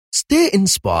Stay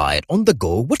inspired on the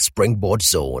go with Springboard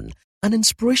Zone, an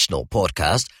inspirational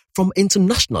podcast from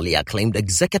internationally acclaimed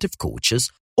executive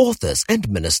coaches, authors, and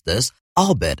ministers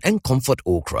Albert and Comfort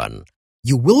Okran.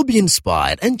 You will be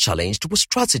inspired and challenged with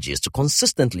strategies to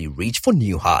consistently reach for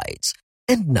new heights.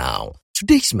 And now,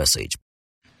 today's message.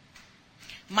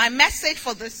 My message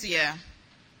for this year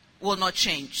will not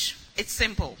change. It's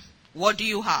simple. What do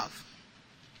you have?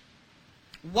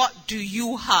 What do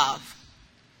you have?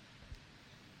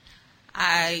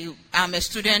 I am a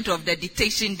student of the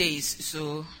dictation days,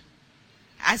 so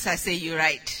as I say, you're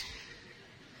right.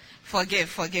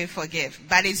 Forgive.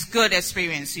 But it's good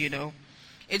experience, you know.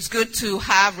 It's good to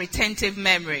have retentive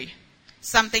memory.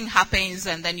 Something happens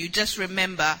and then you just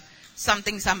remember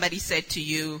something somebody said to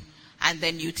you and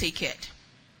then you take it.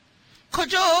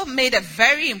 Kojo made a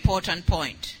very important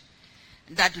point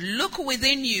that look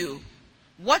within you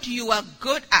what you are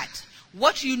good at,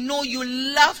 what you know you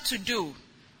love to do.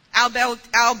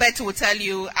 Albert will tell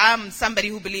you, I'm somebody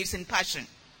who believes in passion.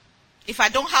 If I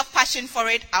don't have passion for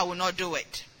it, I will not do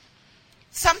it.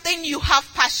 Something you have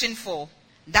passion for,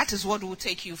 that is what will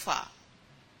take you far.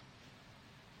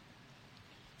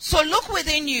 So look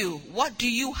within you. What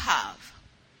do you have?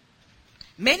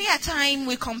 Many a time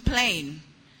we complain,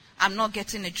 I'm not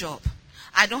getting a job.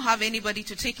 I don't have anybody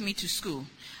to take me to school.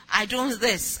 I don't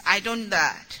this, I don't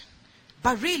that.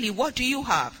 But really, what do you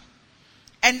have?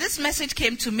 And this message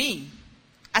came to me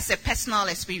as a personal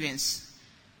experience.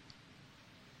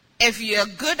 If you're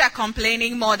good at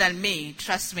complaining more than me,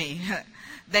 trust me,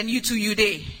 then you too, you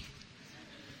day.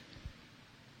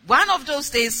 One of those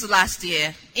days last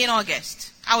year, in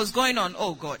August, I was going on,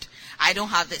 oh God, I don't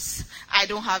have this, I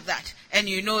don't have that, and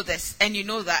you know this, and you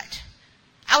know that.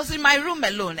 I was in my room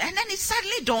alone, and then it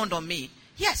suddenly dawned on me,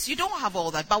 yes, you don't have all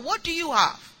that, but what do you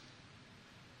have?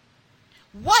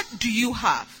 What do you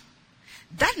have?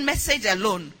 That message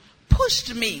alone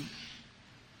pushed me.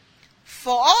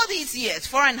 For all these years,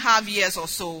 4.5 years or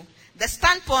so, the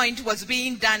standpoint was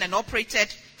being done and operated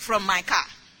from my car.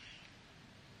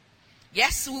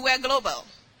 Yes, we were global.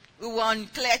 We were on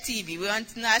Clear TV. We were on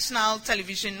national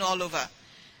television all over.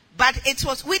 But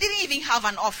we didn't even have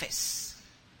an office.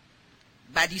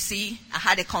 But you see, I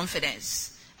had a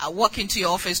confidence. I walk into your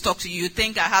office, talk to you,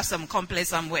 think I have some complex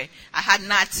somewhere. I had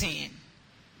nothing.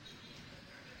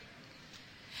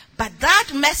 But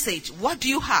that message, what do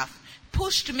you have,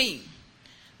 pushed me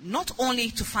not only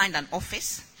to find an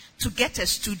office, to get a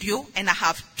studio, and I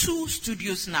have 2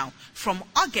 studios now. From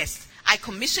August, I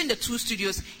commissioned the 2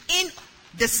 studios in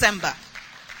December.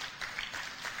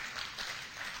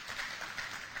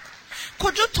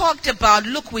 Kojo talked about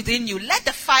look within you, let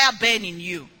the fire burn in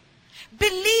you.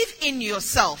 Believe in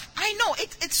yourself. I know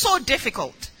it's so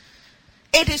difficult.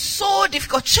 It is so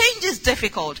difficult. Change is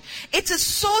difficult. It is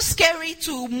so scary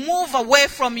to move away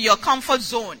from your comfort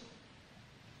zone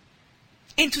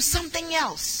into something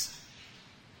else.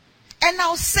 And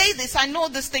I'll say this, I know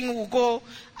this thing will go,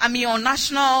 on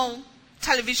national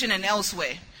television and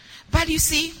elsewhere. But you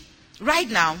see, right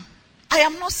now, I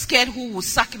am not scared who will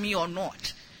sack me or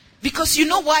not. Because you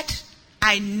know what?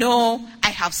 I know I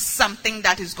have something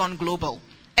that is gone global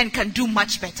and can do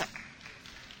much better.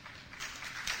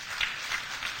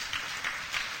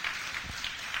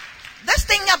 This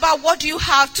thing about what you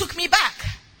have took me back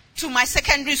to my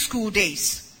secondary school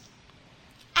days.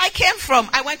 I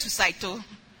went to Saito.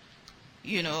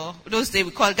 You know, those days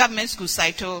we call government school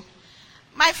Saito.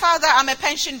 My father, I'm a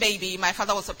pension baby. My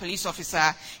father was a police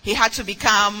officer. He had to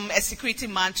become a security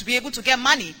man to be able to get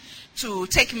money to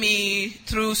take me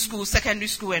through school, secondary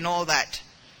school and all that.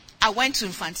 I went to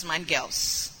Infantsman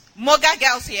girls. Moga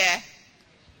girls here.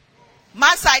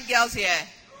 Manside girls here.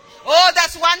 Oh,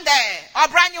 that's one there.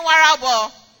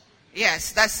 Obranyuwarabo.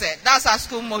 Yes, that's it. That's our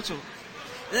school motto.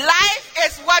 Life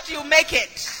is what you make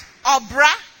it.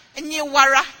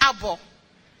 Obranyuwarabo.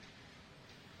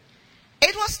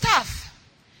 It was tough.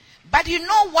 But you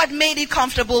know what made it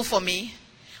comfortable for me?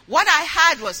 What I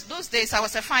had was, those days I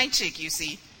was a fine chick, you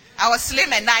see. I was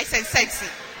slim and nice and sexy.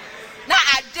 Now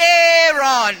I dare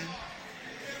run.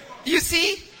 You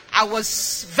see, I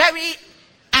was very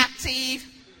active.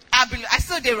 I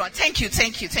still dare run. Thank you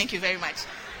very much.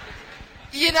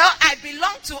 You know, I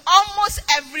belong to almost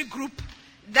every group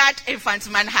that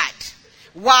Infantsman had.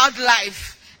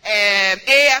 Wildlife,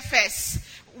 AFS,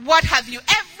 what have you.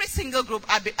 Every single group,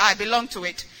 I belong to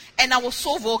it. And I was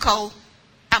so vocal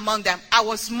among them. I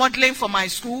was modeling for my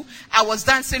school. I was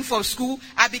dancing for school.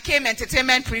 I became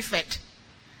entertainment prefect.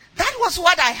 That was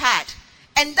what I had.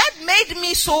 And that made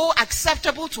me so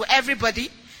acceptable to everybody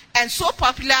and so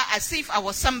popular as if I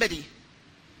was somebody.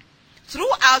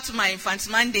 throughout my infant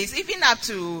Mondays, even up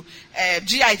to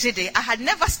GIJ Day, I had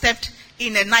never stepped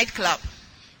in a nightclub.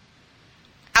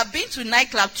 I've been to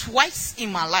nightclub twice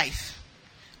in my life.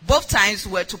 Both times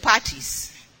were to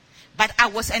parties. But I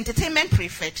was entertainment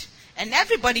prefect, and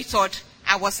everybody thought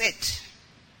I was it.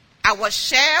 I was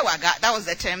Shewaga, that was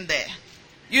the term there.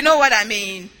 You know what I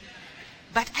mean?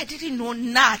 But I didn't know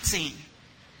nothing.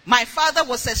 My father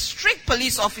was a strict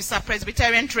police officer,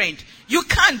 Presbyterian trained. You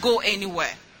can't go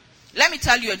anywhere. Let me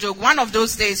tell you a joke. One of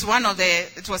those days,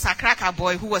 it was a cracker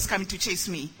boy who was coming to chase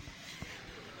me.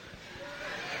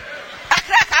 A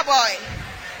cracker boy.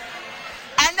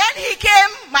 And then he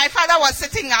came, my father was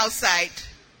sitting outside.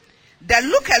 The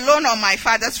look alone on my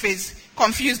father's face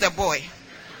confused the boy.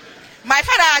 My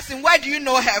father asked him, where do you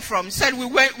know her from? He said, we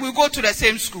go to the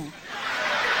same school.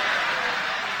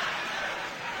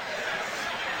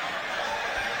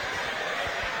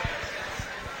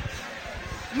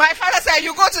 My father said,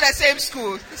 you go to the same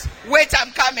school. Wait,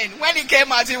 I'm coming. When he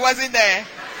came out, he wasn't there.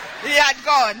 He had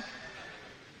gone.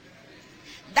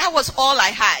 That was all I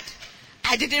had.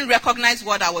 I didn't recognize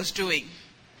what I was doing.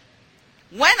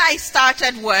 When I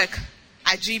started work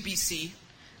at GBC,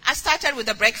 I started with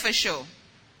the breakfast show.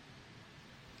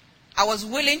 I was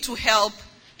willing to help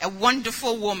a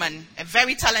wonderful woman, a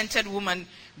very talented woman,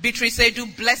 Beatrice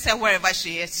Edu, bless her wherever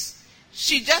she is.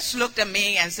 She just looked at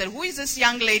me and said, who is this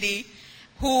young lady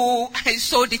who is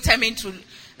so determined to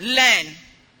learn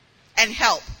and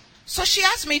help? So she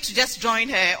asked me to just join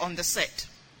her on the set.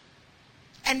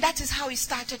 And that is how it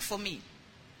started for me.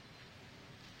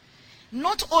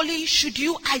 Not only should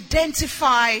you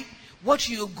identify what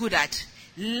you're good at,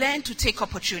 learn to take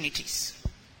opportunities.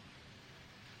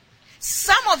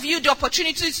 Some of you, the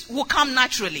opportunities will come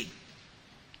naturally.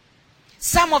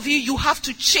 Some of you, you have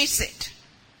to chase it.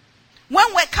 When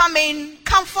we're coming,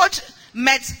 Comfort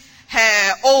met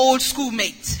her old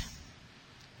schoolmate.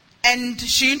 And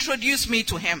she introduced me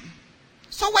to him.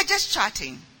 So we're just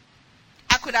chatting.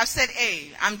 I could have said,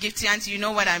 hey, I'm Gifty Auntie, you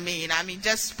know what I mean?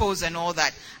 Just pose and all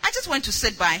that. I just went to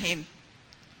sit by him.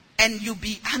 And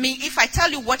if I tell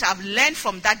you what I've learned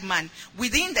from that man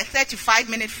within the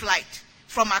 35-minute flight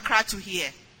from Accra to here,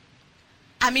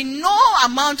 no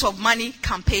amount of money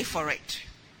can pay for it.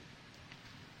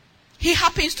 He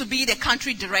happens to be the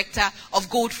country director of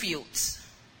Goldfields.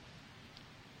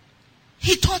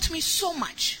 He taught me so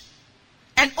much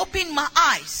and opened my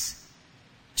eyes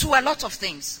to a lot of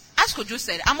things. As Kojo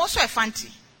said, I'm also a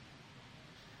fancy.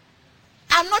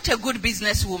 I'm not a good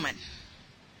businesswoman.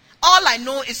 All I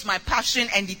know is my passion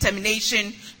and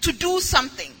determination to do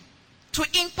something to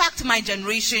impact my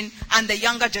generation and the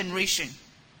younger generation.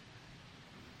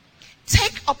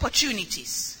 Take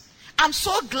opportunities. I'm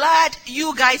so glad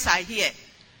you guys are here.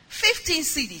 15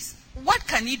 cities. What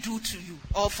can it do to you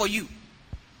or for you?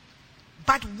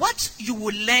 But what you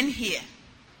will learn here,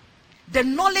 the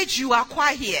knowledge you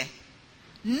acquire here,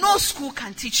 no school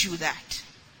can teach you that.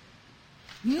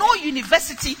 No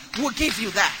university will give you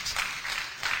that.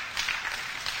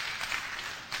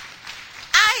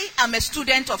 I am a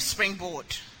student of Springboard.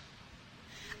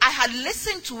 I had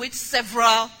listened to it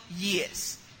several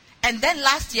years. And then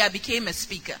last year I became a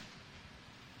speaker.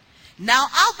 Now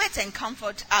Albert and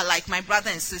Comfort are like my brother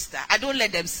and sister. I don't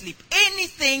let them sleep.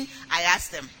 Anything I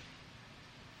ask them.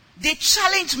 They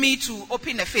challenged me to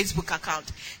open a Facebook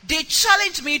account. They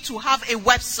challenged me to have a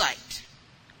website.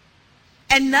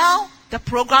 And now the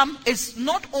program is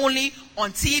not only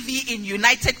on TV in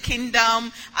United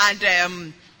Kingdom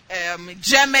and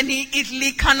Germany,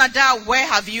 Italy, Canada, where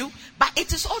have you, but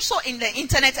it is also in the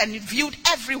internet and viewed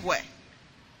everywhere.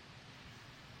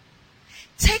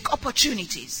 Take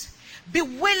opportunities. Be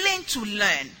willing to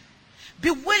learn.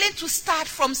 Be willing to start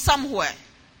from somewhere.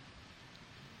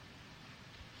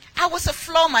 I was a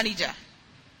floor manager.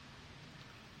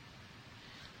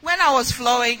 When I was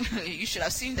flooring, you should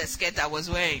have seen the skirt I was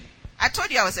wearing. I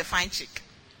told you I was a fine chick.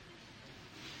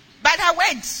 But I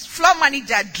went, floor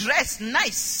manager, dressed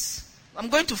nice. I'm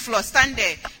going to floor, stand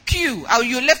there, queue.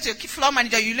 You lift your floor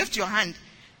manager, you lift your hand.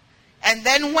 And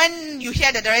then when you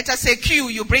hear the director say queue,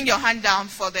 you bring your hand down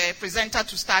for the presenter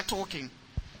to start talking.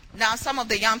 Now some of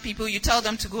the young people, you tell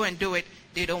them to go and do it,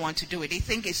 they don't want to do it. They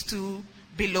think it's too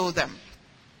below them.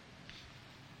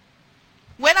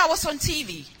 When I was on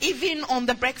TV, even on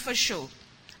the breakfast show,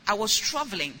 I was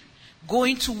traveling,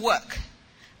 going to work.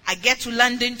 I get to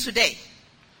London today.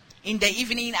 In the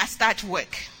evening, I start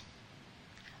work.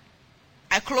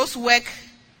 I close work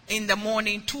in the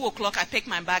morning, 2 o'clock, I pack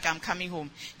my bag, I'm coming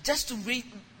home. Just to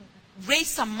raise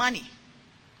some money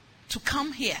to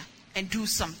come here and do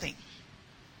something.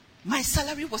 My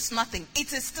salary was nothing.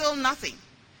 It is still nothing.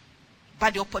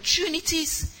 But the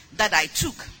opportunities that I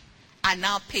took, are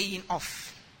now paying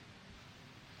off.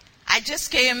 I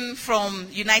just came from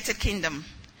United Kingdom,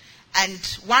 and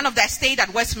one of them stayed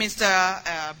at Westminster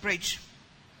Bridge.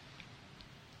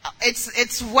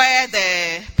 It's where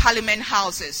the Parliament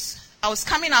House is. I was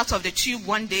coming out of the tube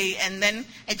one day, and then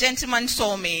a gentleman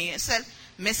saw me and said,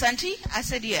 "Miss Auntie?" I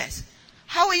said, "Yes."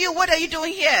 "How are you? What are you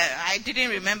doing here?" I didn't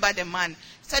remember the man.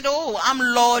 He said, "Oh, I'm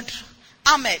Lord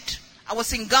Ahmed. I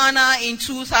was in Ghana in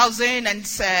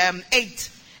 2008,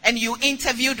 and you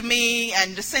interviewed me,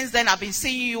 and since then I've been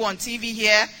seeing you on TV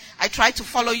here. I tried to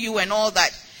follow you and all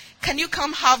that. Can you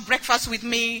come have breakfast with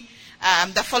me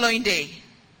the following day?"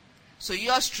 So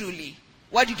yours truly,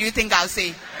 what did you think I'll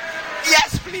say?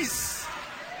 "Yes, please.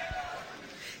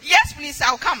 Yes, please,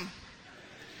 I'll come."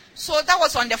 So that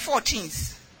was on the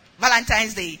 14th,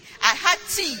 Valentine's Day. I had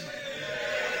tea.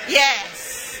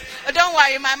 Yes. Don't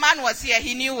worry, my man was here.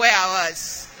 He knew where I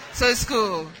was. So it's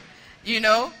cool. You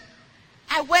know.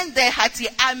 I went there, had tea.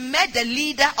 I met the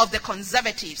leader of the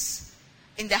Conservatives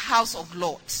in the House of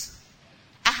Lords.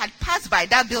 I had passed by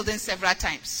that building several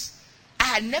times. I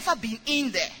had never been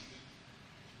in there.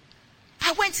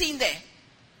 I went in there.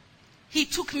 He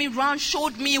took me around,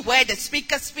 showed me where the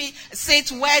speaker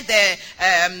sits, where the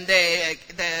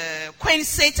queen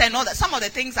sits and all that. Some of the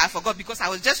things I forgot because I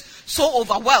was just so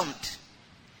overwhelmed.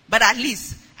 But at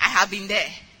least I have been there.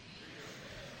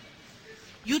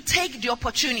 You take the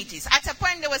opportunities. At a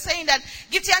point they were saying that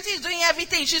Gifty Auntie is doing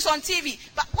everything. She's on TV.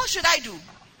 But what should I do?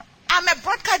 I'm a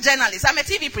broadcast journalist. I'm a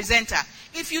TV presenter.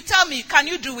 If you tell me, can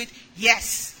you do it?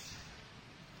 Yes.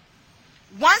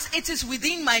 Once it is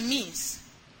within my means,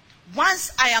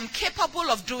 once I am capable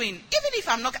of doing, even if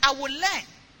I'm not, I will learn.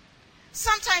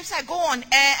 Sometimes I go on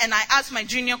air and I ask my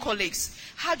junior colleagues,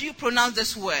 how do you pronounce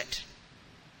this word?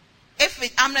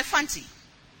 I'm a Fanti.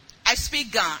 I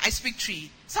speak Ga, I speak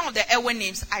Tree. Some of the Ewe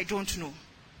names I don't know.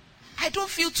 I don't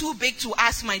feel too big to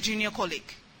ask my junior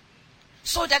colleague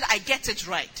so that I get it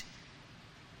right.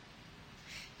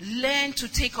 Learn to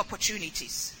take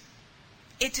opportunities.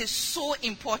 It is so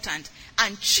important,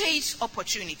 and chase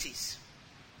opportunities.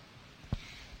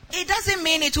 It doesn't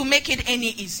mean it will make it any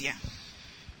easier.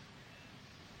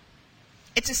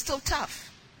 It is still tough.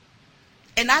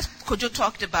 And as Kojo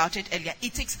talked about it earlier,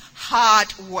 it takes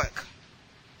hard work.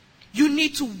 You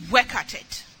need to work at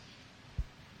it.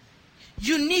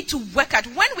 You need to work at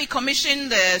it. When we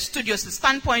commissioned the studios, the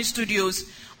Standpoint Studios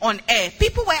on air,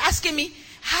 people were asking me,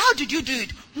 how did you do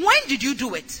it? When did you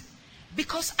do it?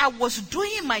 Because I was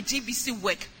doing my GBC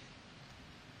work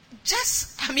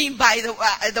by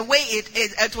the way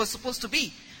it was supposed to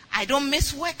be. I don't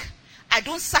miss work. I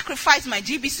don't sacrifice my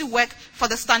GBC work for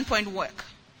the Standpoint work.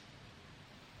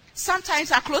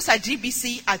 Sometimes I close at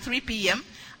GBC at 3 p.m.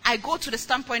 I go to the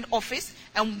Standpoint office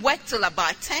and work till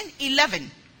about 10, 11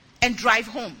 and drive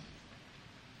home.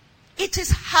 It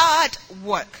is hard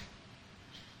work.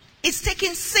 It's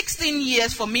taken 16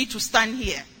 years for me to stand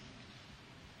here.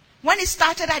 When it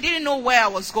started, I didn't know where I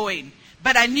was going,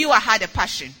 but I knew I had a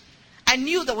passion. I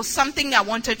knew there was something I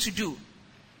wanted to do.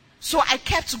 So I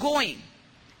kept going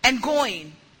and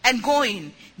going and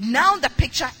going. Now the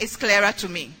picture is clearer to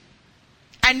me.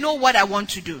 I know what I want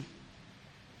to do.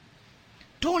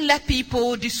 Don't let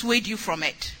people dissuade you from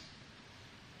it.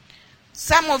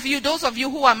 Some of you, those of you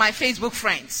who are my Facebook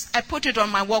friends, I put it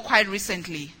on my wall quite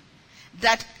recently.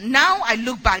 That now I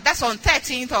look back, that's on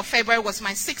 13th of February, was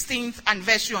my 16th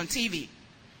anniversary on TV.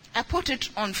 I put it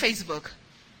on Facebook.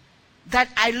 That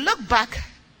I look back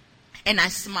and I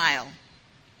smile.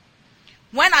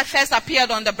 When I first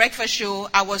appeared on the breakfast show,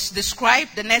 I was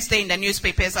described the next day in the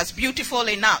newspapers as beautiful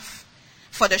enough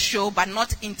for the show, but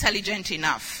not intelligent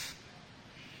enough.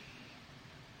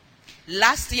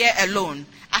 Last year alone,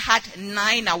 I had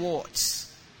 9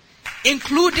 awards,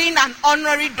 including an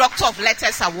honorary Doctor of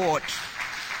Letters award,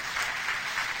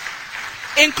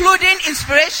 including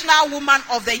Inspirational Woman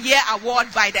of the Year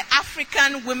award by the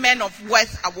African Women of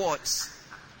Worth Awards.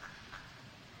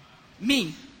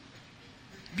 Me,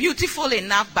 beautiful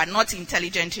enough but not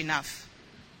intelligent enough.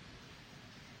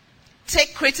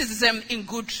 Take criticism in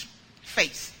good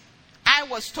faith. I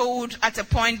was told at a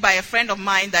point by a friend of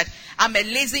mine that I'm a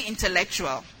lazy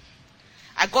intellectual.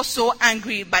 I got so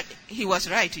angry, but he was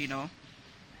right, you know.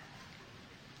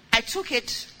 I took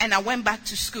it and I went back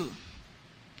to school.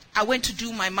 I went to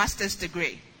do my master's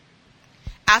degree.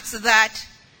 After that,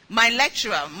 my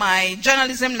lecturer, my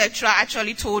journalism lecturer,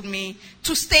 actually told me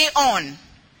to stay on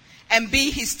and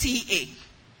be his TA,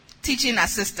 teaching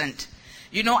assistant.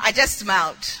 You know, I just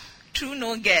smiled. True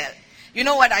no girl. You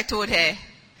know what I told her?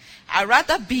 I'd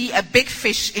rather be a big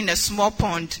fish in a small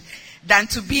pond than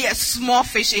to be a small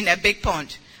fish in a big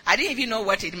pond. I didn't even know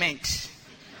what it meant.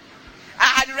 I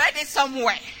had read it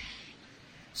somewhere.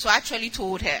 So I actually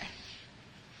told her.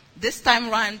 This time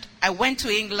round, I went to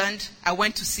England. I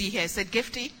went to see her. I said,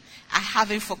 Gifty, I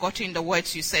haven't forgotten the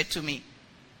words you said to me.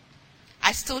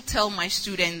 I still tell my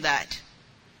student that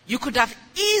you could have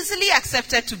easily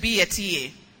accepted to be a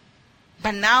TA.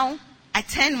 But now, I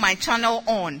turn my channel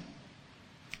on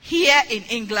here in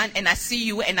England and I see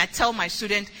you and I tell my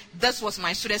student, this was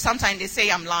my student. Sometimes they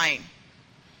say I'm lying.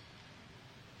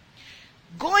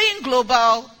 Going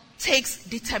global takes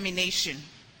determination.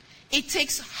 It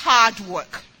takes hard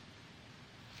work.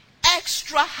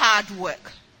 Extra hard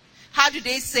work. How do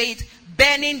they say it?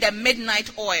 Burning the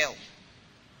midnight oil.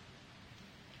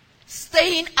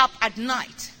 Staying up at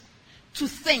night to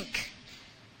think.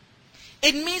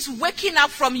 It means waking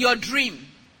up from your dream.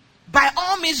 By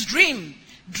all means, dream.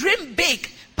 Dream big,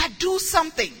 but do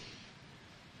something.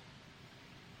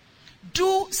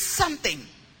 Do something.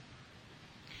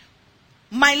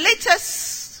 My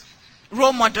latest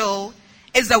role model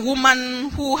is a woman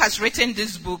who has written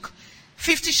this book,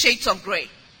 50 Shades of Grey.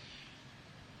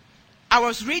 I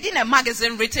was reading a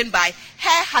magazine written by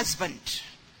her husband.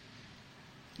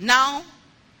 Now,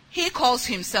 he calls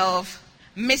himself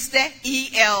Mr.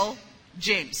 E.L.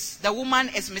 James. The woman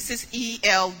is Mrs.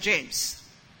 E.L. James.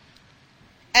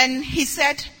 And he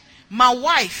said, my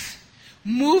wife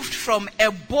moved from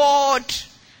a bored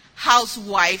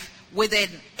housewife with an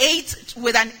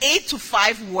 8 to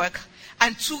 5 work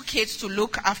and 2 kids to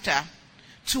look after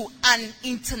to an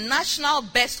international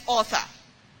best author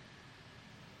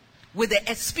with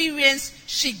the experience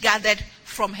she gathered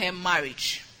from her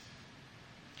marriage.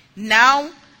 Now,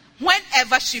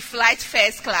 whenever she flies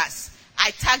first class,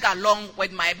 I tag along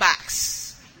with my bags.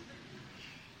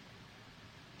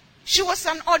 She was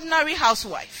an ordinary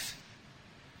housewife.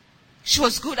 She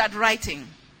was good at writing.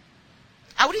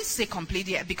 I wouldn't say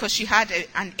completely because she had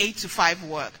an 8 to 5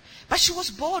 work, but she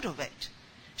was bored of it.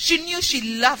 She knew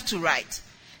she loved to write.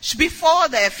 Before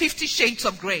the 50 Shades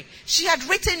of Grey, she had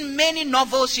written many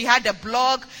novels. She had a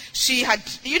blog. She had,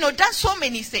 done so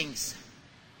many things.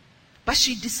 But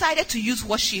she decided to use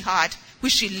what she had,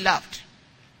 which she loved.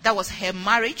 That was her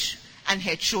marriage and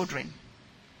her children.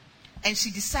 And she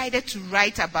decided to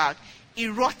write about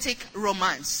erotic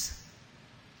romance.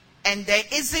 And there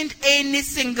isn't any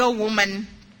single woman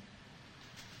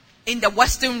in the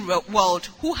Western world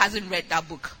who hasn't read that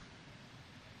book.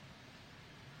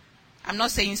 I'm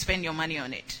not saying spend your money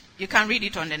on it. You can read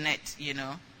it on the net,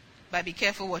 but be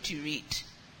careful what you read.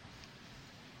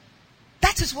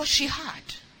 That is what she had.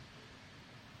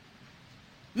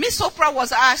 Miss Oprah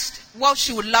was asked what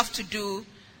she would love to do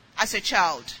as a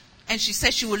child. And she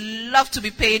said she would love to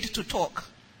be paid to talk.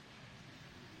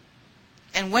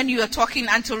 And when you are talking,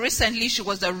 until recently, she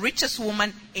was the richest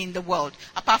woman in the world,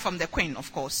 apart from the Queen,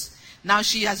 of course. Now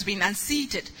she has been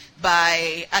unseated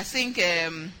by, I think,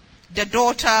 the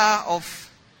daughter of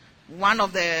one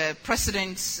of the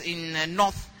presidents in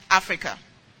North Africa.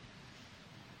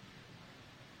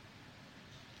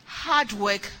 Hard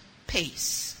work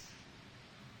pays.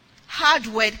 Hard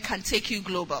work can take you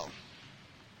global.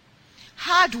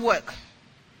 Hard work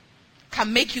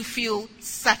can make you feel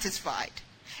satisfied.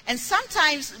 And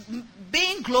sometimes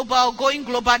being global, going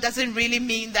global doesn't really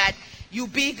mean that you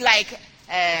be like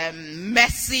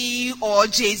Messi or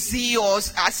Jay-Z or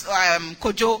as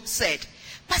Kojo said.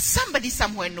 But somebody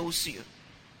somewhere knows you.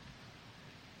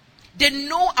 They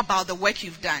know about the work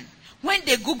you've done. When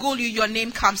they Google you, your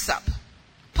name comes up.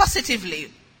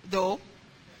 Positively, though.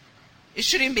 It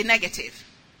shouldn't be negative.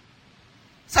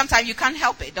 Sometimes you can't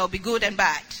help it. There'll be good and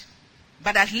bad.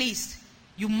 But at least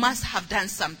you must have done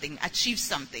something, achieved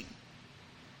something.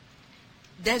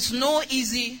 There's no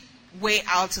easy way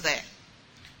out there.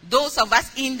 Those of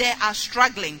us in there are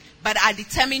struggling, but are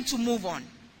determined to move on.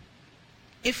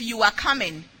 If you are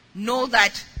coming, know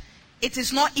that it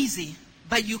is not easy,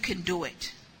 but you can do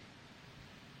it.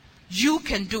 You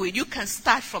can do it. You can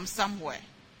start from somewhere.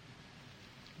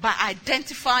 By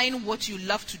identifying what you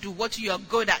love to do, what you are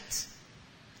good at.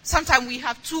 Sometimes we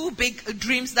have too big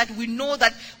dreams that we know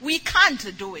that we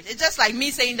can't do it. It's just like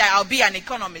me saying that I'll be an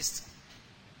economist.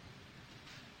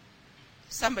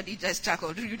 Somebody just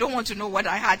chuckled. You don't want to know what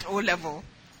I had O-level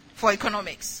for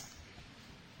economics.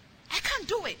 I can't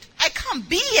do it. I can't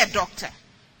be a doctor.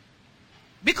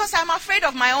 Because I'm afraid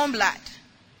of my own blood.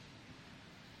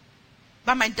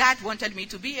 But my dad wanted me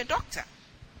to be a doctor.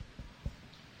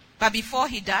 But before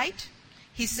he died,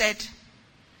 he said,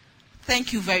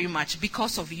 thank you very much.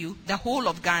 Because of you, the whole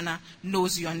of Ghana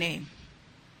knows your name.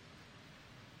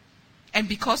 And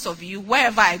because of you,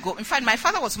 wherever I go, in fact, my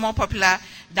father was more popular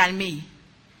than me.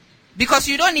 Because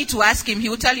you don't need to ask him, he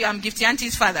will tell you I'm Gifty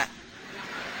Auntie's father.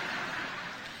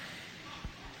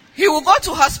 He will go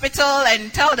to hospital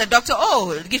and tell the doctor,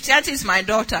 oh, Gifty is my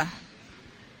daughter.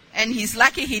 And he's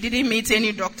lucky he didn't meet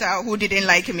any doctor who didn't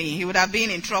like me. He would have been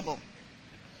in trouble.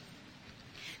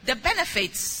 The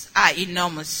benefits are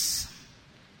enormous,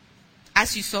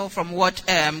 as you saw from what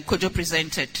Kojo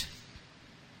presented.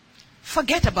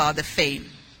 Forget about the fame.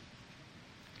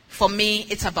 For me,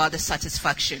 it's about the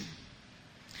satisfaction.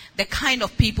 The kind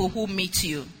of people who meet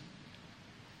you.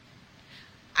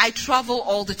 I travel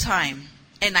all the time,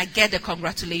 and I get the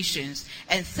congratulations.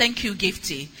 And thank you,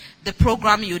 Gifty. The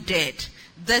program you did.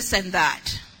 This and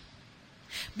that.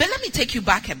 But let me take you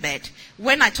back a bit.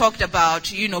 When I talked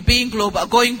about, being global,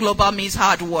 going global means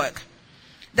hard work.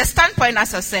 The Standpoint,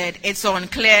 as I said, it's on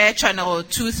Clear Channel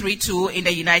 232 in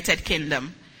the United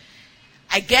Kingdom.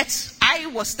 I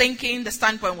was thinking the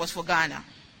Standpoint was for Ghana.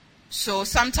 So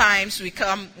sometimes we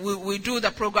do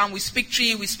the program, we speak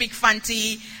Tree, we speak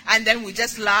Fanti, and then we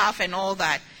just laugh and all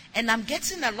that. And I'm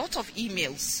getting a lot of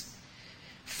emails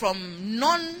from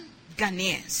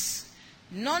non-Ghanaians,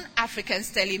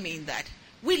 non-Africans telling me that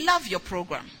we love your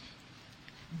program,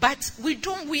 but we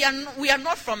are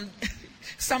not from,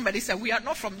 somebody said, we are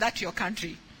not from that your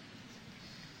country.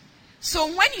 So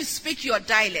when you speak your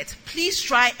dialect, please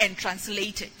try and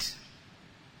translate it.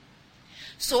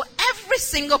 So every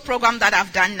single program that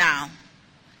I've done now,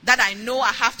 that I know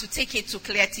I have to take it to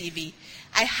Clear TV,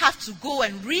 I have to go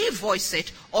and revoice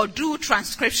it or do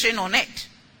transcription on it.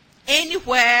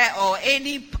 Anywhere or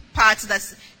any part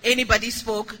that anybody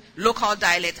spoke local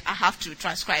dialect, I have to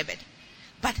transcribe it.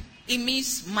 But it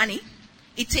means money.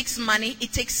 It takes money.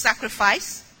 It takes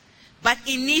sacrifice. But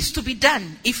it needs to be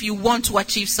done if you want to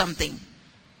achieve something.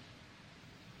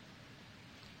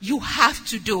 You have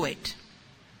to do it.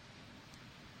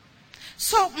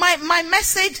 So my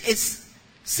message is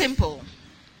simple.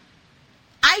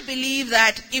 I believe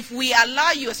that if we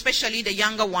allow you, especially the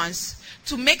younger ones,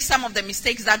 to make some of the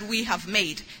mistakes that we have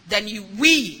made, then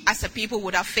we as a people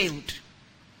would have failed.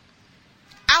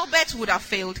 Albert would have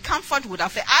failed. Comfort would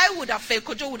have failed. I would have failed.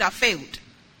 Kojo would have failed.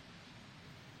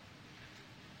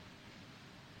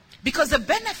 Because the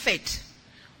benefit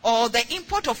or the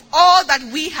import of all that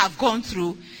we have gone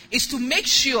through is to make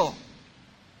sure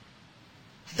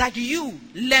that you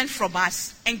learn from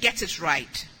us and get it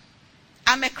right.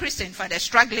 I'm a Christian, Father,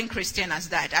 struggling Christian as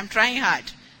that. I'm trying hard,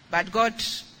 but God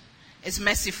is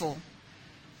merciful.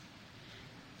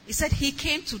 He said he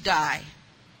came to die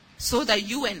so that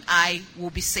you and I will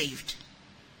be saved.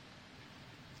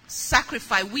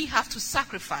 Sacrifice. We have to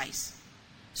sacrifice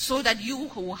so that you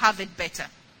will have it better.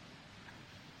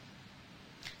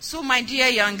 So my dear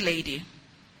young lady,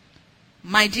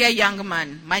 my dear young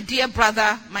man, my dear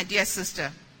brother, my dear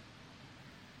sister,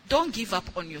 don't give up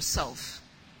on yourself.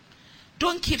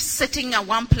 Don't keep sitting at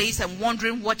one place and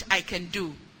wondering what I can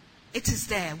do. It is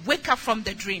there. Wake up from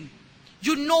the dream.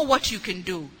 You know what you can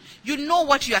do. You know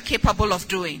what you are capable of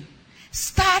doing.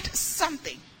 Start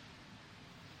something.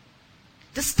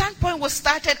 The Standpoint was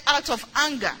started out of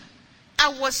anger.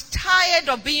 I was tired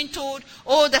of being told,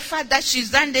 oh, the fact that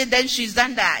she's done this, then she's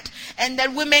done that. And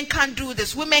that women can't do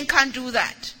this, women can't do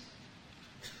that.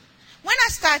 When I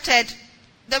started,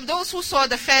 those who saw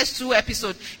the first 2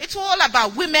 episodes, it's all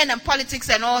about women and politics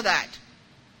and all that.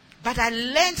 But I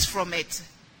learned from it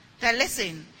that,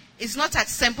 listen, it's not as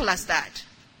simple as that.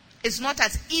 It's not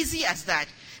as easy as that.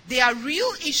 There are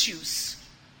real issues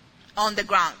on the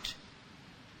ground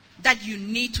that you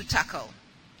need to tackle.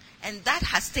 And that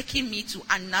has taken me to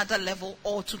another level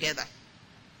altogether.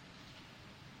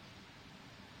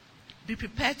 Be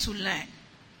prepared to learn.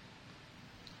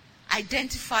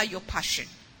 Identify your passion.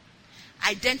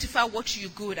 Identify what you're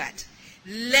good at.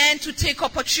 Learn to take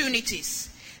opportunities.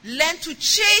 Learn to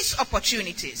chase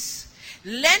opportunities.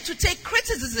 Learn to take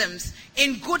criticisms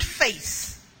in good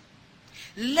faith.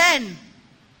 Learn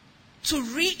to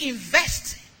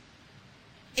reinvest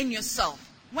in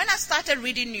yourself. When I started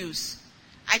reading news,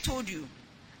 I told you,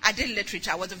 I did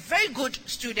literature. I was a very good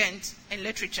student in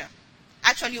literature.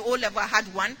 Actually, O-level, I had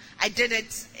 1. I did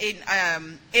it in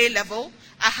A-level.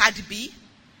 I had B.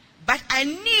 But I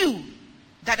knew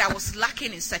that I was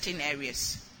lacking in certain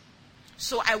areas.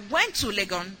 So I went to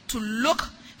Legon to look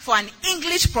for an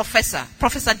English professor,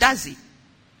 Professor Dazi.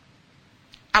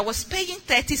 I was paying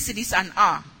 30 cedis an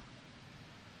hour.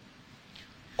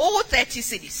 All 30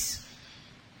 cedis.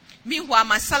 Meanwhile,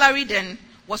 my salary then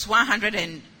was 100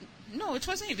 and, no, it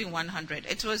wasn't even 100.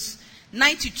 It was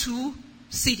 92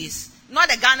 cedis. Not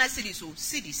the Ghana cedis,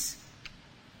 cedis.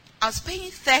 I was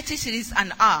paying 30 cedis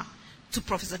an hour to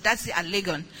Professor Dazi at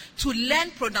Legon to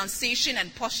learn pronunciation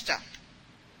and posture.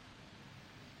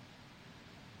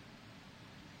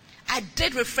 I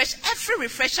did every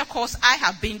refresher course I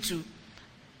have been to.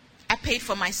 I paid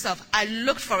for myself. I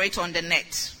looked for it on the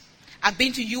net. I've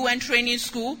been to UN training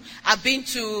school. I've been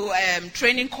to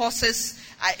training courses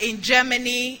in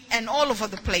Germany and all over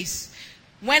the place.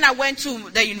 When I went to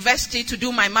the university to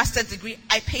do my master's degree,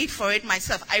 I paid for it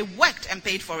myself. I worked and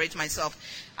paid for it myself.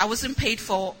 I wasn't paid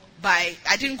for I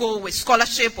didn't go with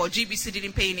scholarship, or GBC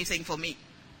didn't pay anything for me.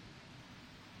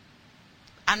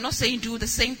 I'm not saying do the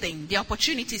same thing. The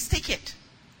opportunities, take it.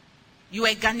 You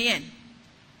are a Ghanaian.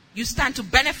 You stand to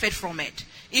benefit from it.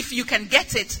 If you can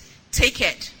get it, take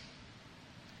it.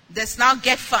 There's now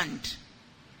Get Fund.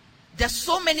 There's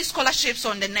so many scholarships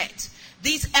on the net.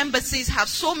 These embassies have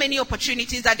so many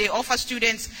opportunities that they offer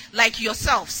students like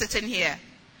yourself sitting here.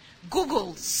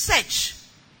 Google, search,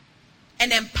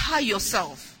 and empower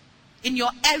yourself in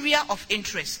your area of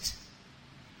interest.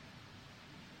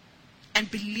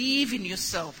 And believe in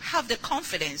yourself. Have the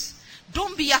confidence.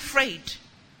 Don't be afraid.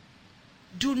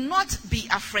 Do not be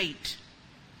afraid.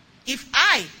 If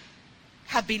I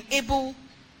have been able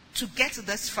to get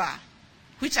this far,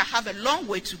 which I have a long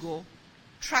way to go,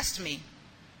 trust me,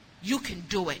 you can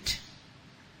do it.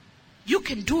 You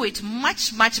can do it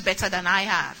much, much better than I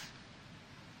have.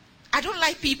 I don't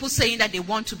like people saying that they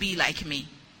want to be like me.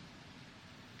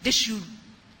 They should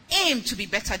aim to be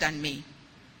better than me.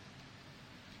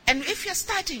 And if you're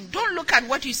starting, don't look at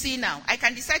what you see now. I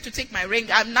can decide to take my ring.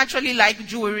 I naturally like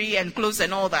jewelry and clothes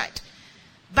and all that.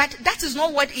 But that is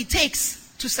not what it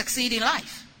takes to succeed in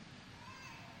life.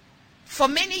 For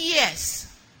many years,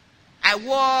 I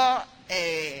wore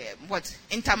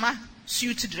Intama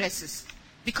suit dresses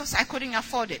because I couldn't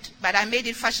afford it. But I made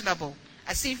it fashionable.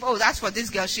 As if, that's for this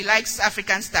girl. She likes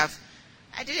African stuff.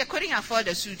 I couldn't afford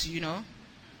a suit, And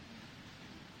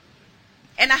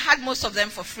I had most of them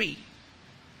for free.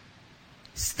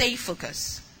 Stay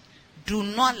focused. Do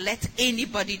not let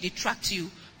anybody detract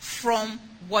you from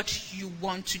what you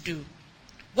want to do.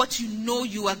 What you know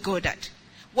you are good at.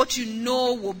 What you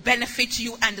know will benefit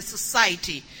you and the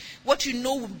society. What you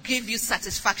know will give you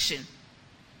satisfaction.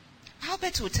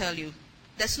 Albert will tell you,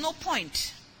 there's no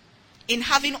point in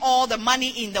having all the money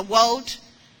in the world,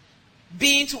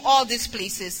 being to all these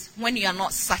places when you are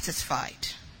not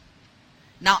satisfied.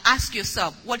 Now ask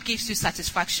yourself, what gives you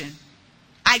satisfaction?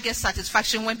 I get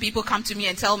satisfaction when people come to me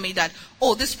and tell me that,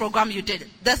 this program you did,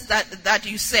 that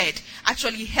you said,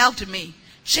 actually helped me,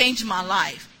 changed my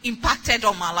life, impacted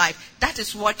on my life. That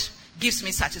is what gives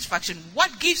me satisfaction.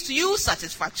 What gives you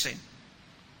satisfaction?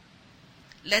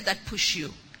 Let that push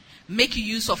you. Make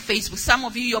use of Facebook. Some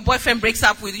of you, your boyfriend breaks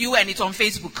up with you and it's on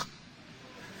Facebook.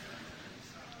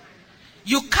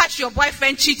 You catch your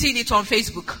boyfriend cheating, it's on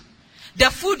Facebook.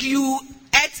 The food you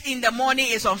ate in the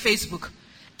morning is on Facebook.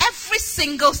 Every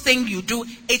single thing you do,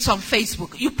 it's on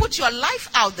Facebook. You put your life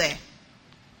out there.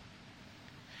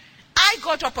 I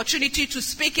got opportunity to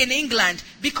speak in England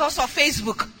because of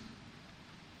Facebook.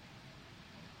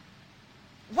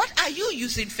 What are you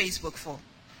using Facebook for?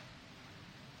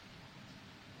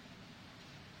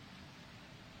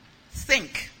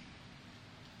 Think.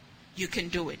 You can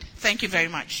do it. Thank you very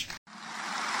much.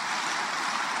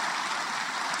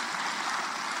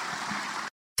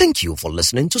 Thank you for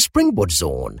listening to Springboard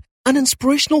Zone, an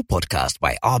inspirational podcast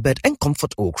by Albert and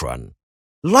Comfort Okran.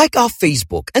 Like our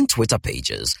Facebook and Twitter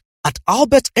pages at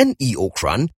Albert N.E.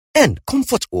 Okran and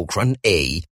Comfort Okran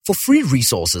A for free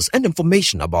resources and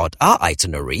information about our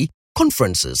itinerary,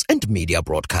 conferences, and media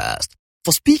broadcast.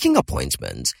 For speaking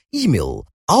appointments, email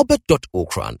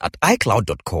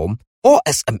albert.okran@icloud.com or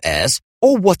SMS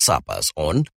or WhatsApp us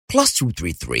on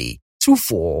 +233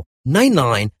 24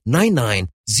 99 99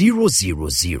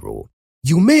 000.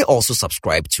 You may also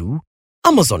subscribe to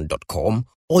Amazon.com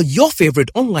or your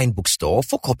favorite online bookstore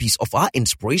for copies of our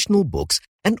inspirational books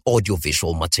and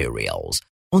audiovisual materials.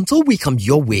 Until we come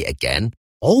your way again,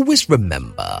 always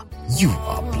remember, you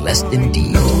are blessed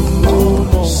indeed.